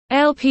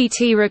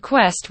LPT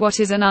Request. What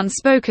is an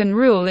unspoken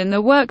rule in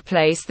the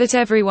workplace that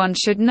everyone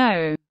should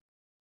know?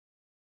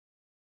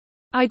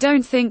 I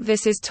don't think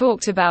this is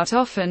talked about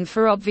often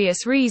for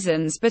obvious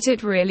reasons, but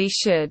it really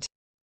should.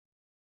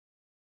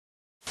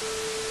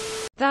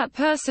 That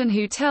person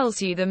who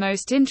tells you the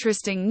most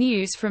interesting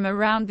news from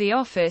around the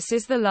office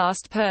is the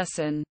last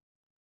person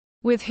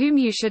with whom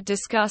you should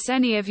discuss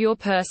any of your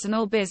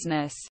personal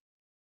business.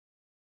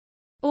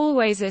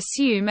 Always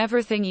assume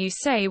everything you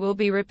say will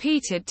be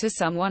repeated to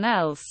someone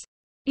else,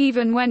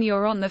 even when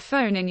you're on the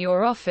phone in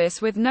your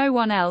office with no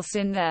one else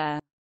in there.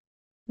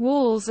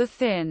 Walls are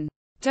thin.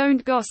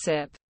 Don't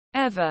gossip.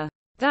 Ever.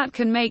 That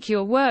can make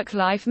your work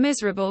life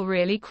miserable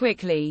really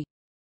quickly.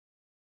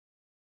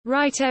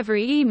 Write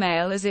every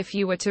email as if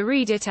you were to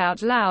read it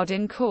out loud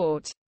in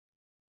court.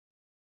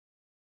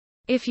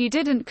 If you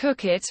didn't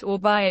cook it or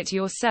buy it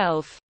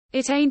yourself,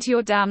 it ain't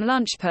your damn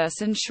lunch.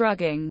 Person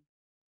shrugging.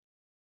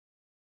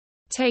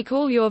 Take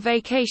all your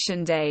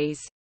vacation days.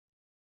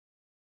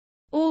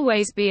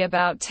 Always be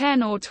about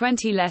 10 or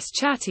 20 less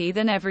chatty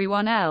than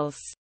everyone else.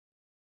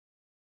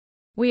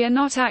 We are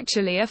not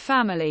actually a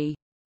family.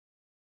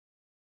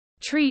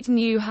 Treat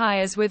new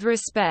hires with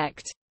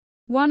respect.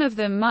 One of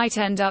them might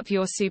end up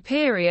your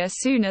superior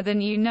sooner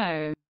than you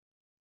know.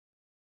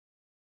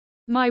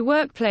 My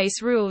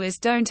workplace rule is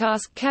don't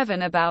ask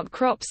Kevin about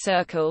crop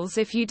circles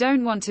if you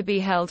don't want to be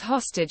held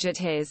hostage at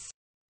his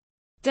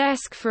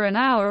desk for an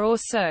hour or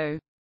so.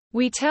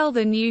 We tell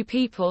the new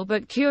people,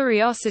 but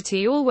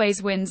curiosity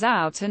always wins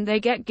out and they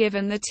get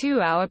given the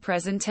 2-hour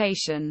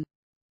presentation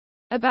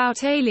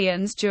about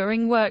aliens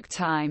during work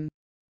time.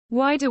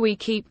 Why do we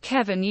keep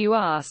Kevin, you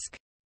ask?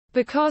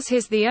 Because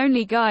he's the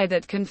only guy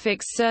that can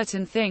fix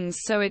certain things,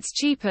 so it's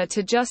cheaper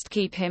to just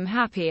keep him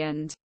happy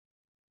and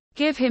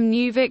give him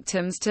new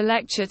victims to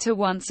lecture to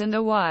once in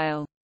a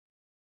while.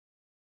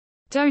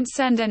 Don't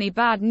send any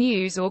bad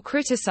news or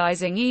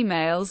criticizing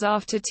emails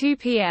after 2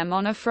 p.m.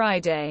 on a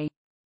Friday.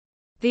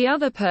 The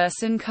other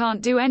person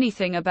can't do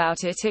anything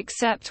about it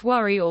except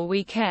worry all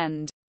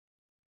weekend.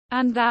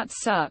 And that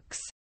sucks.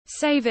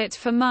 Save it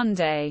for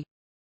Monday.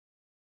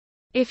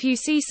 If you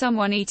see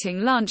someone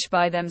eating lunch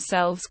by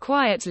themselves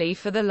quietly,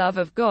 for the love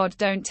of God,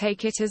 don't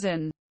take it as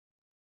an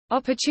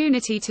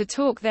opportunity to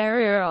talk their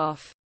ear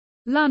off.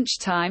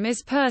 Lunchtime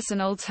is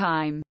personal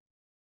time.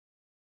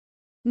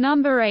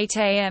 Number 8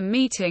 a.m.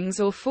 meetings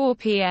or 4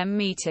 p.m.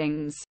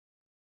 meetings.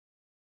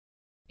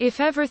 If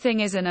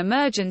everything is an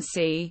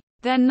emergency,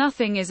 then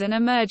nothing is an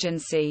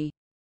emergency.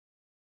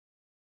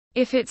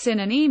 If it's in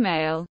an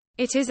email,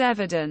 it is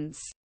evidence.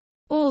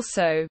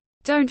 Also,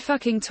 don't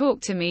fucking talk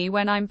to me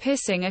when I'm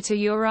pissing at a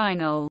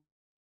urinal.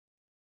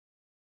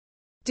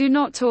 Do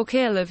not talk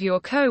ill of your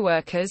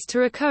coworkers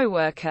to a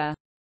coworker.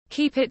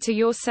 Keep it to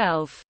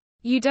yourself.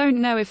 You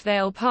don't know if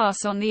they'll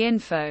pass on the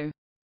info.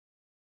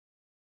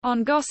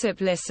 On gossip,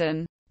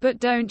 listen, but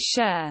don't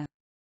share.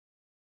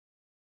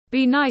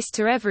 Be nice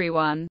to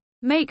everyone.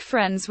 Make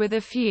friends with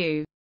a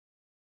few.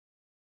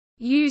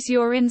 Use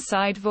your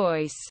inside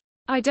voice.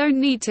 I don't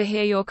need to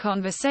hear your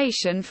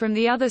conversation from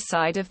the other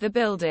side of the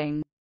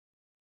building.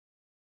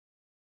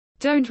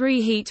 Don't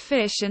reheat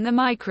fish in the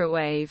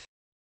microwave.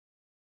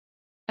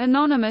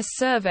 Anonymous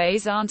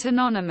surveys aren't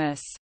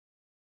anonymous.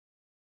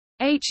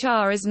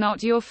 HR is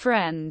not your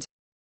friend.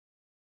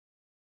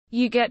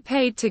 You get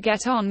paid to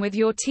get on with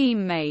your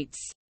teammates.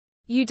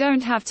 You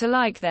don't have to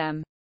like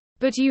them,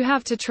 but you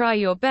have to try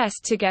your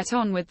best to get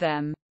on with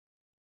them.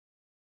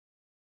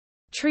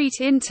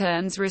 Treat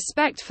interns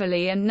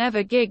respectfully and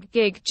never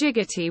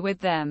jiggity with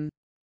them.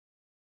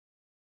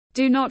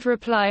 Do not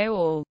reply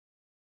all.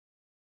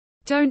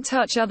 Don't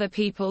touch other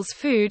people's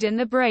food in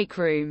the break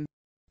room.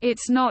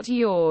 It's not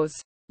yours.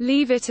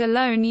 Leave it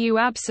alone, you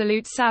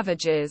absolute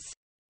savages.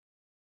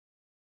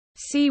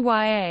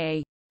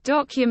 CYA.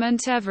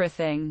 Document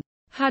everything.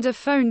 Had a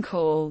phone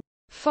call.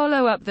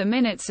 Follow up the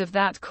minutes of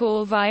that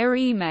call via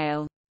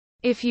email.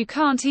 If you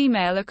can't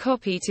email a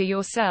copy to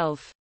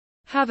yourself,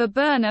 have a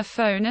burner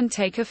phone and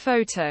take a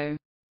photo.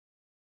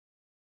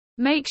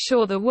 Make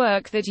sure the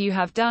work that you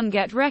have done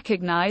get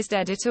recognized.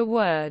 Edit a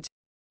word.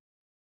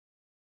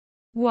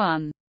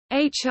 1.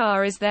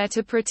 HR is there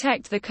to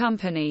protect the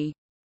company.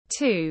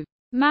 2.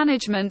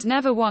 Management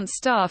never wants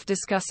staff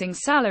discussing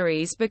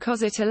salaries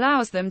because it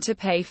allows them to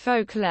pay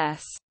folk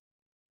less.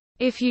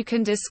 If you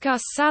can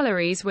discuss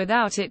salaries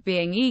without it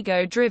being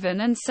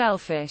ego-driven and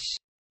selfish,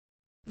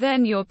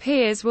 then your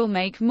peers will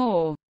make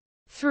more.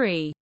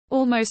 3.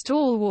 Almost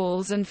all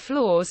walls and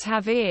floors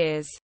have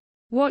ears.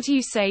 What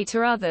you say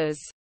to others.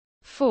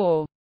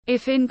 4.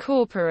 If in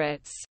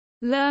corporates,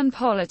 learn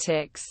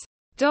politics.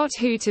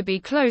 Who to be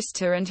close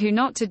to and who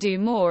not to do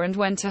more, and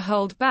when to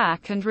hold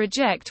back and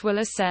reject will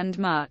ascend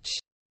much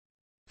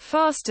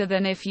faster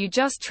than if you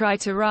just try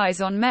to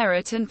rise on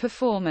merit and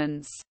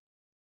performance.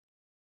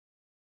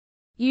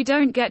 You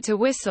don't get to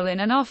whistle in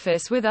an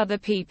office with other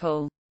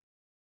people.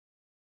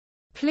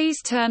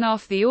 Please turn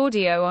off the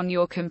audio on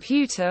your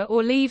computer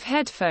or leave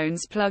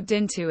headphones plugged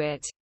into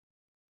it.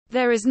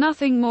 There is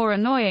nothing more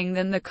annoying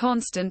than the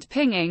constant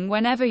pinging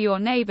whenever your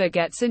neighbor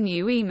gets a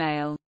new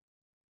email.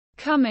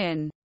 Come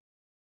in.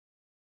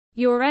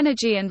 Your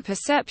energy and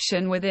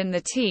perception within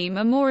the team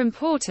are more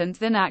important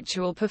than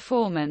actual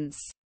performance.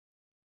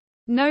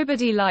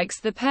 Nobody likes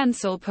the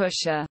pencil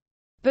pusher.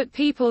 But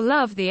people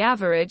love the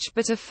average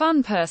but a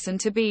fun person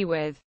to be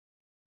with.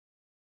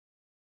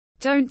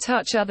 Don't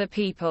touch other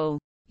people.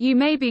 You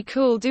may be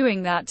cool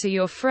doing that to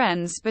your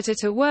friends, but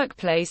at a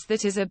workplace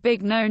that is a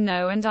big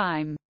no-no, and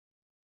I'm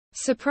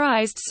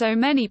surprised so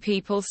many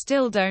people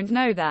still don't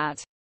know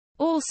that.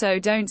 Also,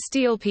 don't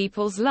steal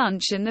people's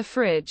lunch in the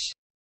fridge.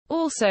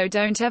 Also,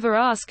 don't ever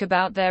ask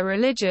about their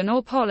religion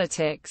or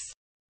politics.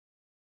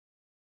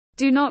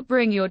 Do not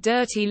bring your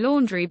dirty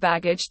laundry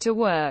baggage to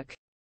work.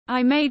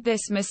 I made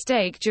this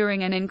mistake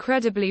during an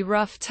incredibly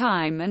rough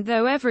time, and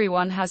though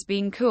everyone has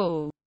been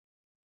cool,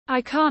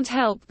 I can't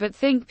help but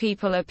think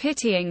people are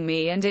pitying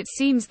me, and it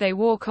seems they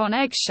walk on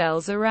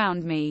eggshells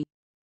around me.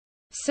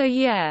 So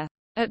yeah.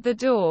 At the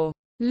door.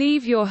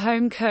 Leave your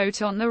home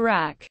coat on the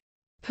rack.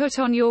 Put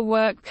on your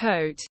work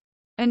coat.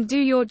 And do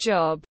your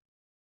job.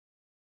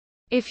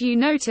 If you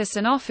notice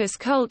an office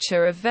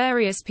culture of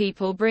various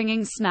people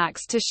bringing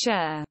snacks to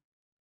share,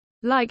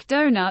 like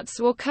donuts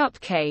or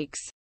cupcakes,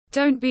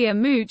 don't be a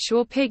mooch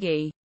or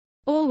piggy.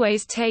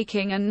 Always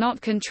taking and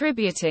not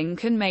contributing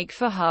can make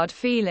for hard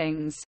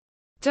feelings.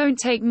 Don't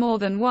take more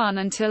than one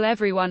until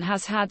everyone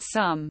has had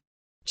some.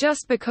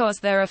 Just because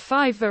there are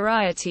 5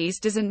 varieties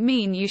doesn't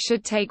mean you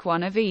should take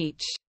one of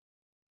each.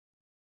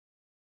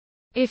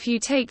 If you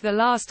take the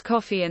last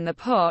coffee in the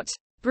pot,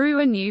 brew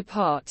a new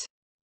pot.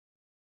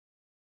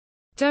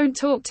 Don't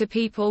talk to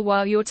people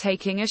while you're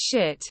taking a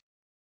shit.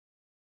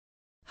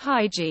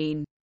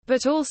 Hygiene.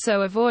 But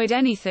also avoid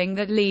anything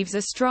that leaves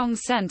a strong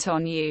scent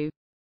on you.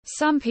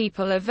 Some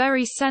people are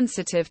very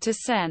sensitive to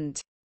scent.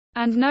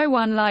 And no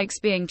one likes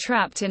being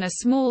trapped in a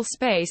small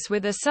space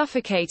with a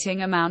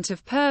suffocating amount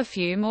of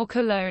perfume or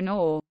cologne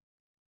or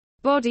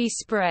body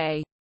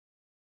spray.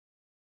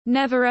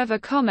 Never ever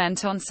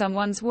comment on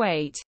someone's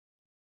weight.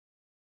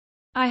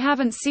 I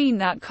haven't seen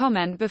that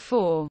comment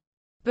before.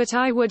 But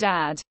I would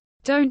add,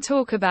 don't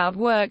talk about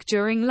work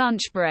during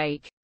lunch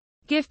break.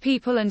 Give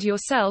people and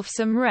yourself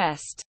some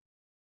rest.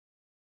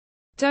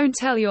 Don't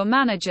tell your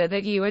manager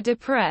that you are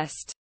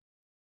depressed.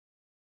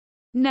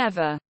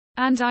 Never.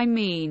 And I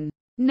mean,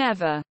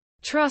 never.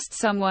 Trust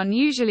someone,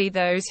 usually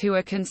those who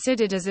are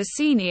considered as a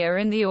senior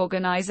in the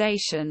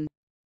organization,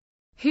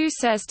 who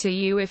says to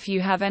you if you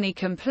have any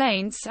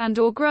complaints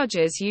and/or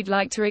grudges you'd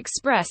like to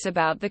express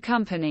about the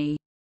company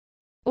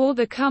or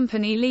the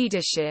company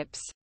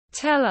leaderships.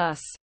 Tell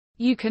us.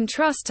 You can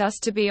trust us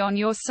to be on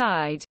your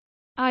side.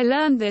 I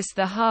learned this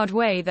the hard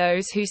way.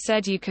 Those who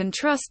said you can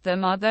trust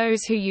them are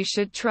those who you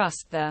should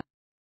trust the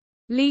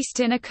least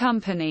in a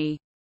company.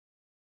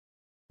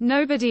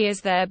 Nobody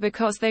is there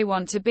because they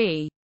want to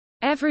be.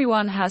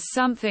 Everyone has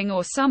something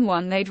or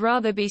someone they'd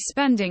rather be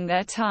spending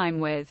their time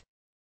with.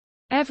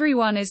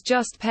 Everyone is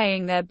just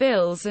paying their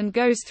bills and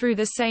goes through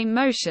the same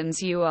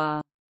motions you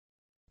are.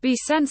 Be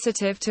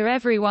sensitive to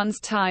everyone's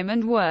time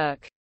and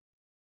work.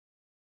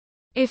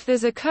 If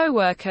there's a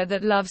coworker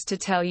that loves to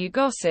tell you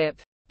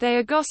gossip, they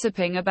are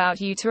gossiping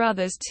about you to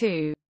others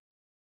too.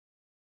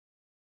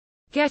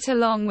 Get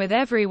along with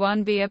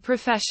everyone, be a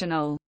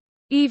professional.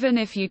 Even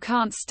if you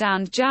can't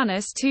stand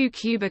Janice 2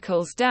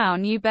 cubicles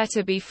down, you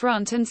better be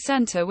front and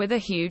center with a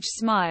huge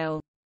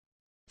smile,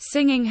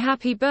 singing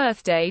happy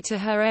birthday to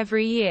her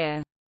every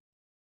year.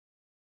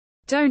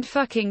 Don't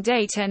fucking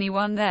date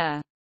anyone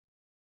there.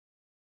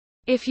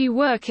 If you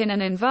work in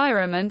an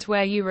environment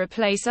where you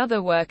replace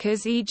other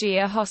workers, e.g.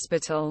 a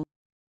hospital,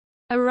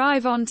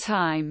 arrive on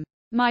time.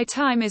 My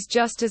time is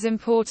just as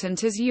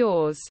important as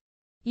yours.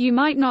 You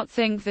might not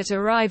think that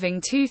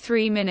arriving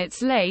 2-3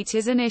 minutes late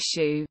is an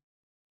issue.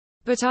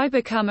 But I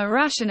become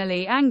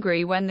irrationally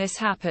angry when this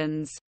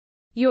happens.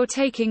 You're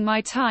taking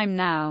my time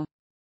now.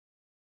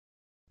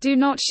 Do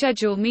not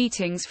schedule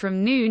meetings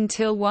from noon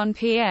till 1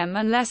 p.m.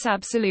 unless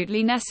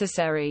absolutely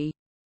necessary.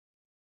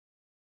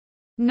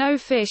 No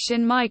fish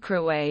in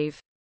microwave.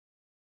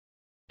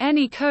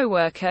 Any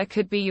coworker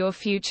could be your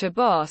future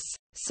boss,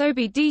 so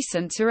be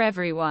decent to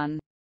everyone.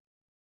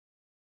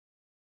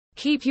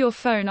 Keep your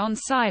phone on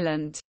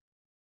silent.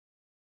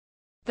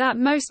 That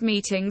most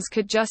meetings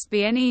could just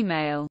be an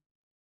email.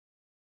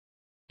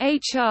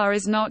 HR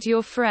is not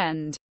your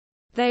friend.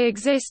 They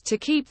exist to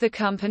keep the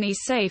company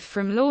safe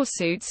from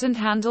lawsuits and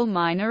handle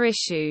minor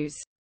issues.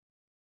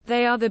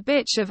 They are the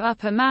bitch of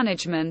upper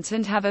management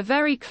and have a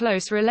very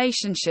close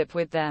relationship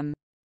with them.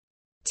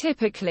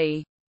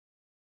 Typically.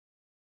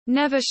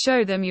 Never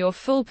show them your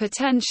full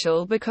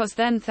potential, because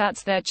then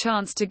that's their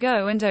chance to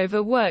go and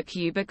overwork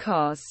you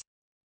because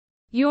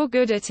you're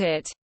good at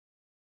it.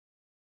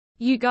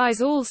 You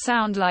guys all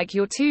sound like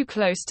you're too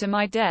close to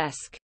my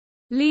desk.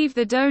 Leave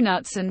the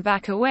donuts and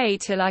back away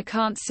till I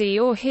can't see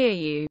or hear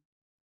you.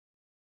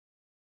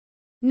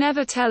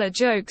 Never tell a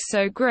joke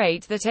so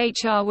great that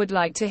HR would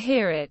like to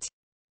hear it.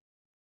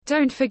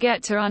 Don't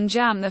forget to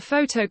unjam the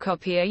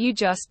photocopier you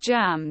just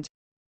jammed.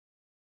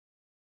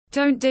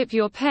 Don't dip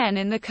your pen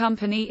in the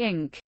company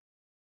ink.